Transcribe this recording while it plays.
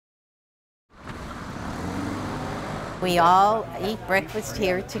We all eat breakfast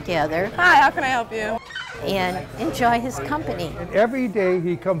here together. Hi, how can I help you? And enjoy his company. And every day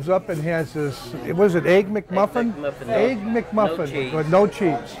he comes up and has this, was it Egg McMuffin? Egg McMuffin with no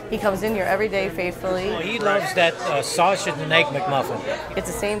cheese. He comes in here every day faithfully. Well, he loves that sausage and egg McMuffin. It's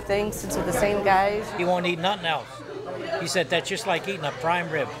the same thing, since we're the same guys. He won't eat nothing else. He said that's just like eating a prime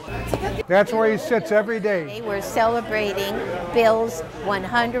rib. That's where he sits every day. We're celebrating Bill's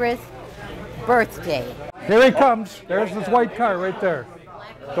 100th birthday. Here he comes. There's this white car right there.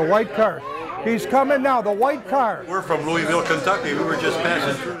 The white car. He's coming now, the white car. We're from Louisville, Kentucky. We were just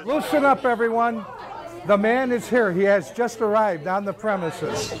passing through. Loosen up, everyone. The man is here. He has just arrived on the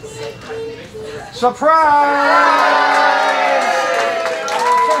premises. Surprise!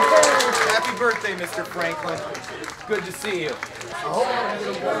 Happy birthday, Mr. Franklin. Good to see you.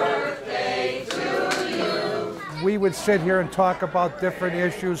 Birthday to you. We would sit here and talk about different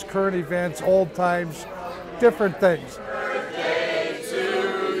issues, current events, old times, different things.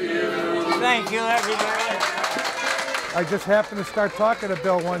 Thank you, everybody. I just happened to start talking to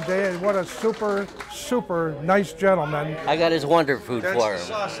Bill one day, and what a super, super nice gentleman. I got his wonder food for him.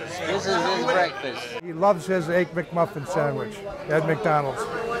 This is his breakfast. He loves his Egg McMuffin sandwich at McDonald's.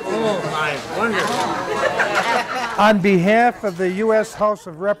 Oh, my, wonderful. On behalf of the U.S. House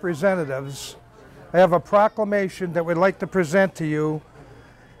of Representatives, I have a proclamation that we'd like to present to you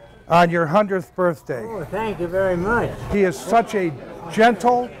on your 100th birthday. Oh, thank you very much. He is such a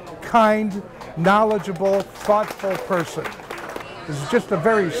gentle, kind, knowledgeable, thoughtful person. He's just a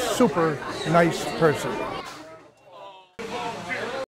very super nice person.